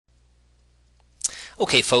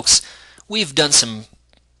Okay, folks, we've done some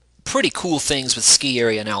pretty cool things with ski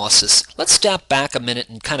area analysis. Let's step back a minute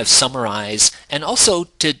and kind of summarize, and also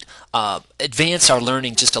to advance our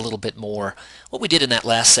learning just a little bit more. What we did in that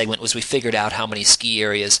last segment was we figured out how many ski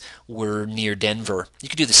areas were near Denver. You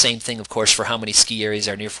could do the same thing, of course, for how many ski areas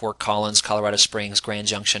are near Fort Collins, Colorado Springs, Grand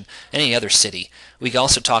Junction, and any other city. We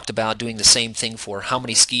also talked about doing the same thing for how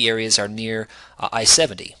many ski areas are near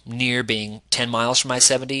I-70. Near being 10 miles from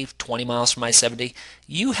I-70, 20 miles from I-70.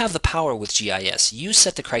 You have the power with GIS. You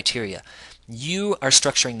set the criteria. You are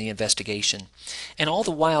structuring the investigation. And all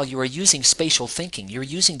the while you are using spatial thinking. You're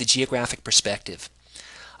using the geographic perspective.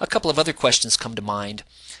 A couple of other questions come to mind.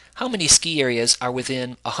 How many ski areas are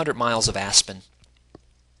within 100 miles of Aspen?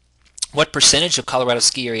 What percentage of Colorado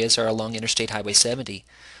ski areas are along Interstate Highway 70?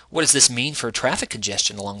 What does this mean for traffic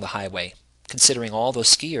congestion along the highway? Considering all those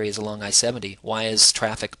ski areas along I-70, why is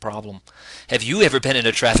traffic a problem? Have you ever been in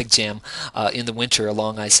a traffic jam in the winter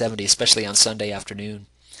along I-70, especially on Sunday afternoon?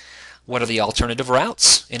 What are the alternative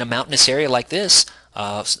routes? In a mountainous area like this,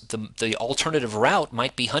 the alternative route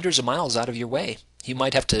might be hundreds of miles out of your way. You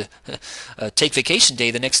might have to take vacation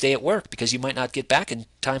day the next day at work because you might not get back in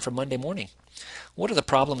time for Monday morning. What are the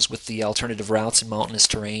problems with the alternative routes in mountainous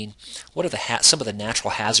terrain? What are some of the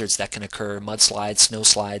natural hazards that can occur? Mudslides,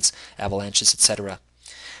 snowslides, avalanches, etc.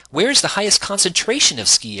 Where is the highest concentration of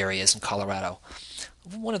ski areas in Colorado?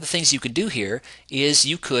 One of the things you could do here is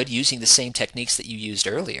you could, using the same techniques that you used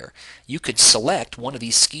earlier, you could select one of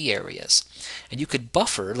these ski areas and you could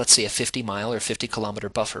buffer, let's say a 50-mile or 50-kilometer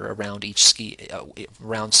buffer around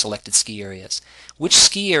around selected ski areas. Which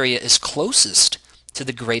ski area is closest to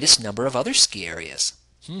the greatest number of other ski areas?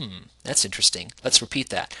 That's interesting. Let's repeat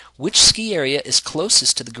that. Which ski area is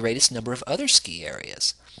closest to the greatest number of other ski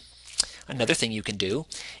areas? Another thing you can do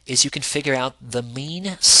is you can figure out the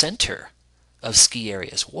mean center of ski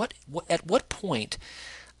areas. At what point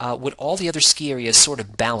would all the other ski areas sort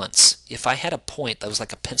of balance? If I had a point that was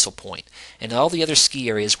like a pencil point, and all the other ski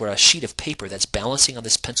areas were a sheet of paper that's balancing on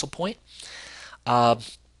this pencil point,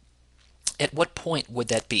 at what point would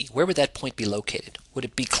that be? Where would that point be located? Would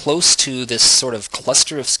it be close to this sort of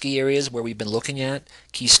cluster of ski areas where we've been looking at?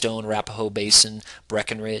 Keystone, Arapahoe Basin,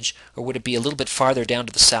 Breckenridge? Or would it be a little bit farther down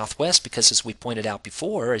to the southwest because, as we pointed out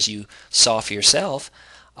before, as you saw for yourself,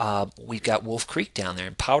 we've got Wolf Creek down there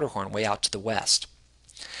and Powderhorn way out to the west.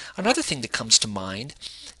 Another thing that comes to mind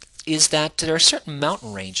is that there are certain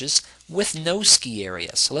mountain ranges with no ski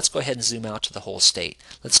areas. So let's go ahead and zoom out to the whole state.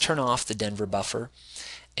 Let's turn off the Denver buffer.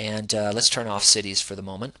 And let's turn off cities for the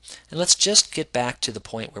moment. And let's just get back to the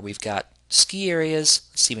point where we've got ski areas.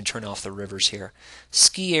 Let's even turn off the rivers here.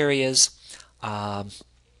 Ski areas and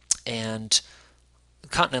the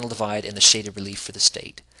Continental Divide and the shaded relief for the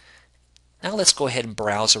state. Now let's go ahead and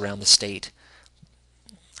browse around the state.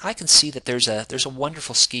 I can see that there's a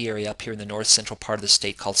wonderful ski area up here in the north central part of the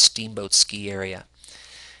state called Steamboat Ski Area.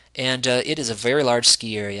 And it is a very large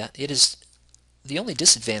ski area. The only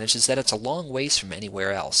disadvantage is that it's a long ways from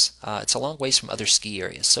anywhere else. It's a long ways from other ski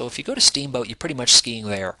areas. So if you go to Steamboat, you're pretty much skiing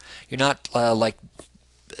there. You're not like,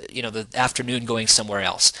 the afternoon going somewhere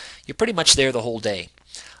else. You're pretty much there the whole day.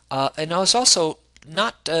 And there's also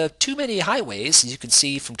not too many highways, as you can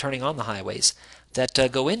see from turning on the highways,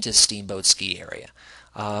 that go into Steamboat Ski Area.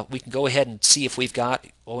 We can go ahead and see if we've got,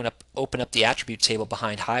 open up the attribute table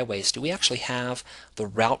behind highways. Do we actually have the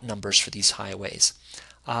route numbers for these highways?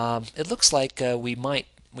 It looks like we might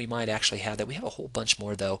actually have that. We have a whole bunch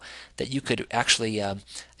more though that you could actually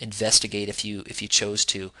investigate if you chose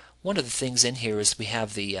to. One of the things in here is we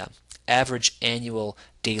have the average annual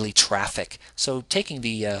daily traffic. So taking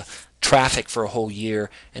the traffic for a whole year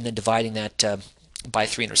and then dividing that by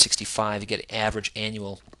 365, you get average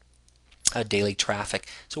annual daily traffic.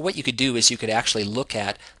 So what you could do is you could actually look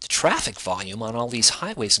at the traffic volume on all these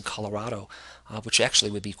highways in Colorado, which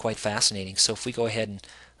actually would be quite fascinating. So if we go ahead and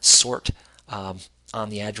sort on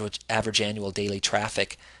the average annual daily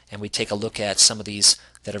traffic, and we take a look at some of these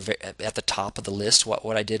that are at the top of the list,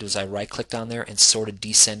 what I did was I right-clicked on there and sorted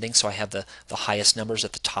descending, so I have the highest numbers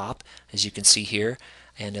at the top, as you can see here,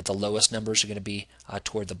 and the lowest numbers are going to be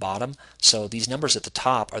toward the bottom. So these numbers at the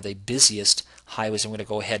top are the busiest highways. I'm going to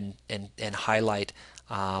go ahead and highlight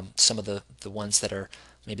some of the ones that are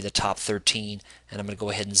maybe the top 13, and I'm going to go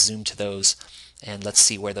ahead and zoom to those, and let's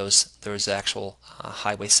see where those actual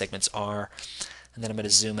highway segments are. And then I'm going to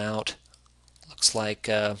zoom out. Looks like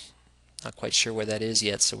not quite sure where that is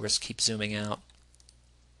yet, so we'll just keep zooming out.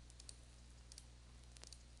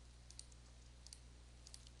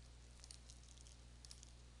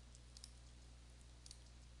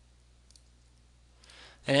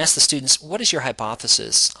 And ask the students, what is your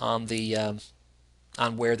hypothesis on the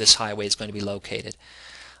on where this highway is going to be located.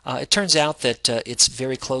 It turns out that it's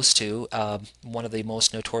very close to one of the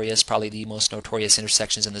most notorious, probably the most notorious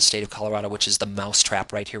intersections in the state of Colorado, which is the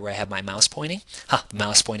Mousetrap right here where I have my mouse pointing. Ha,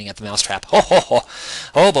 mouse pointing at the Mousetrap. Ho, ho, ho.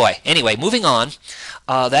 Oh boy. Anyway, moving on.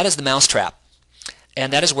 That is the Mousetrap.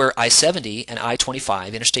 And that is where I-70 and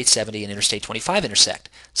I-25, Interstate 70 and Interstate 25 intersect.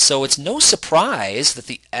 So it's no surprise that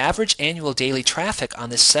the average annual daily traffic on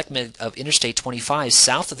this segment of Interstate 25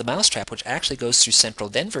 south of the Mousetrap, which actually goes through central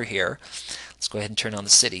Denver here, let's go ahead and turn on the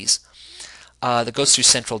cities, that goes through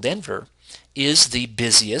central Denver, is the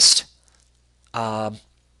busiest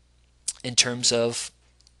in terms of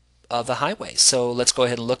the highway. So let's go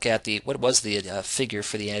ahead and look at what was the figure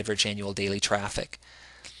for the average annual daily traffic.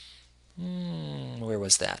 Where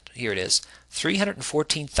was that? Here it is.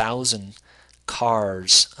 314,000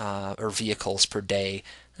 cars or vehicles per day,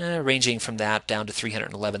 ranging from that down to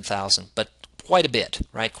 311,000, but quite a bit,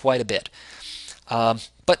 right? Quite a bit.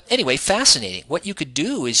 But anyway, fascinating. What you could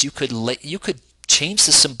do is you could change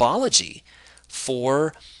the symbology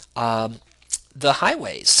for the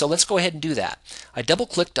highways. So let's go ahead and do that. I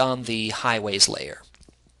double-clicked on the highways layer.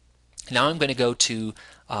 Now I'm going to go to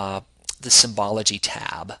the symbology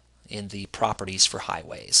tab in the properties for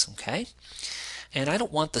highways, okay? And I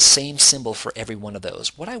don't want the same symbol for every one of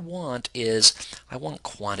those. What I want is, I want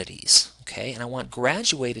quantities, okay? And I want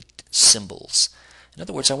graduated symbols. In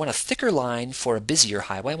other words, I want a thicker line for a busier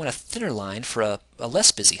highway. I want a thinner line for a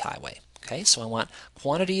less busy highway, okay? So I want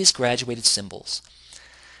quantities, graduated symbols.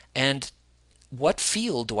 And what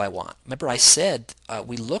field do I want? Remember I said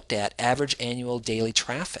we looked at average annual daily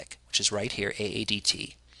traffic, which is right here,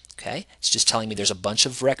 AADT. Okay, it's just telling me there's a bunch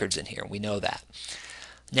of records in here. We know that.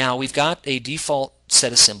 Now we've got a default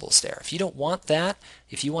set of symbols there. If you don't want that,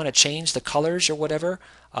 if you want to change the colors or whatever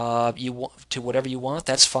to whatever you want,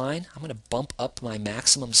 that's fine. I'm going to bump up my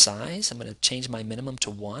maximum size. I'm going to change my minimum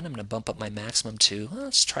to 1. I'm going to bump up my maximum to,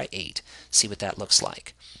 let's try 8. See what that looks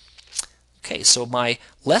like. Okay, so my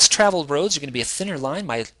less traveled roads are going to be a thinner line.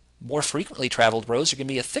 My more frequently traveled roads are going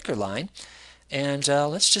to be a thicker line. And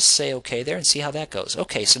let's just say OK there and see how that goes.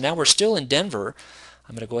 OK, so now we're still in Denver.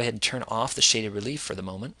 I'm going to go ahead and turn off the shaded relief for the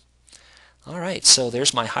moment. All right, so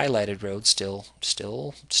there's my highlighted road, still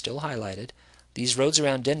highlighted. These roads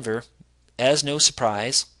around Denver, as no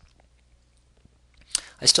surprise,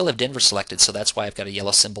 I still have Denver selected, so that's why I've got a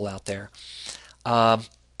yellow symbol out there. But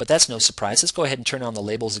that's no surprise. Let's go ahead and turn on the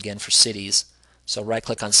labels again for cities. So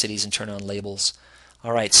right-click on cities and turn on labels.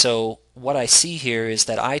 All right, so what I see here is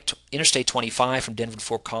that Interstate 25 from Denver to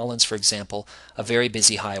Fort Collins, for example, a very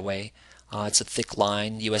busy highway. It's a thick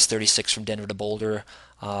line. US 36 from Denver to Boulder.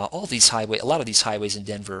 A lot of these highways in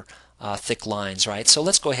Denver, thick lines, right? So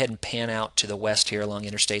let's go ahead and pan out to the west here along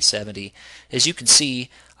Interstate 70. As you can see,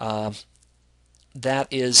 that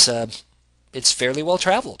is it's fairly well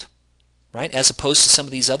traveled, right? As opposed to some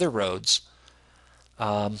of these other roads.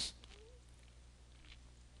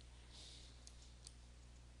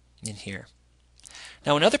 In here.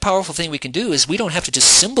 Now another powerful thing we can do is we don't have to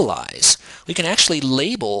just symbolize. We can actually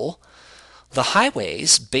label the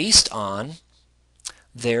highways based on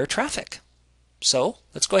their traffic. So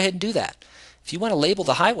let's go ahead and do that. If you want to label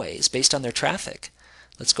the highways based on their traffic,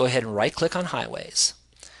 let's go ahead and right-click on highways.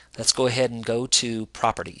 Let's go ahead and go to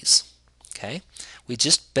properties. Okay, we've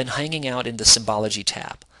just been hanging out in the symbology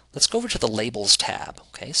tab. Let's go over to the labels tab.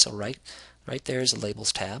 Okay, so right there is the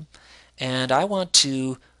labels tab, and I want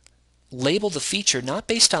to label the feature not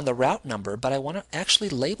based on the route number, but I want to actually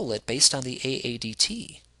label it based on the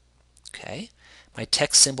AADT. Okay, my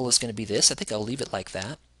text symbol is going to be this. I think I'll leave it like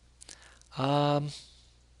that.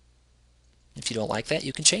 If you don't like that,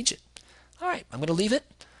 you can change it. All right, I'm going to leave it.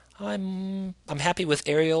 I'm happy with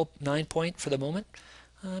Arial 9 point for the moment.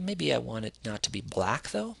 Maybe I want it not to be black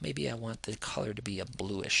though. Maybe I want the color to be a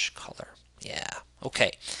bluish color. Yeah,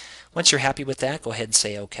 okay. Once you're happy with that, go ahead and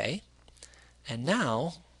say OK. And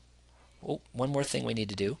now, one more thing we need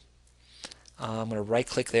to do. I'm going to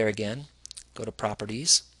right-click there again, go to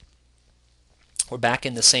Properties. We're back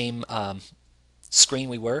in the same screen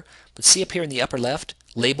we were, but see up here in the upper left,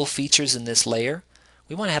 Label Features in this layer.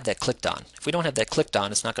 We want to have that clicked on. If we don't have that clicked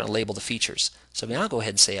on, it's not going to label the features. So now go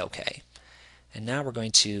ahead and say OK. And now we're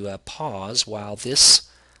going to pause while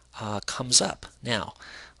this comes up. Now,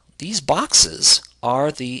 these boxes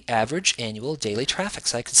are the average annual daily traffic.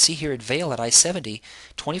 So I can see here at Vail at I-70,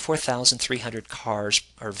 24,300 cars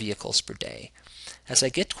or vehicles per day. As I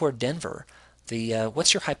get toward Denver,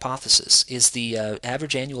 what's your hypothesis? Is the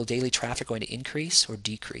average annual daily traffic going to increase or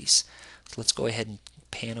decrease? So let's go ahead and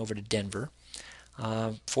pan over to Denver.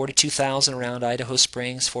 42,000 around Idaho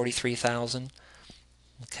Springs, 43,000.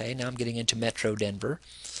 Okay, now I'm getting into Metro Denver.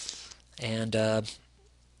 And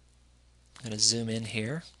I'm going to zoom in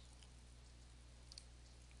here.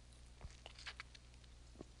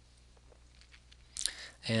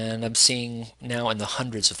 And I'm seeing now in the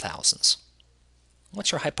hundreds of thousands.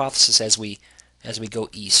 What's your hypothesis as we go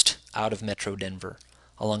east out of Metro Denver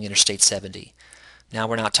along Interstate 70? Now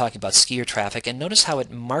we're not talking about skier traffic, and notice how it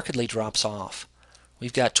markedly drops off.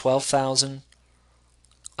 We've got 12,000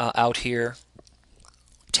 out here,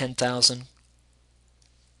 10,000.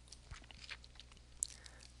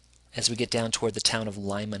 As we get down toward the town of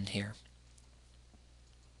Lyman here,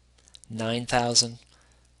 9,000.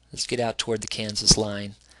 Let's get out toward the Kansas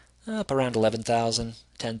line, up around 11,000,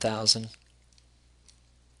 10,000.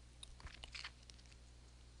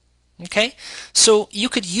 Okay, so you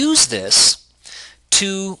could use this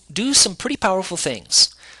to do some pretty powerful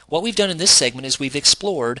things. What we've done in this segment is we've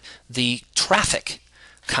explored the traffic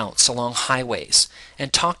counts along highways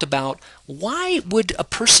and talked about why would a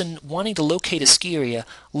person wanting to locate a ski area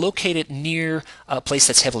locate it near a place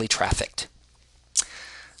that's heavily trafficked.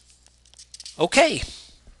 Okay,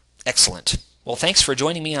 excellent. Well, thanks for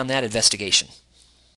joining me on that investigation.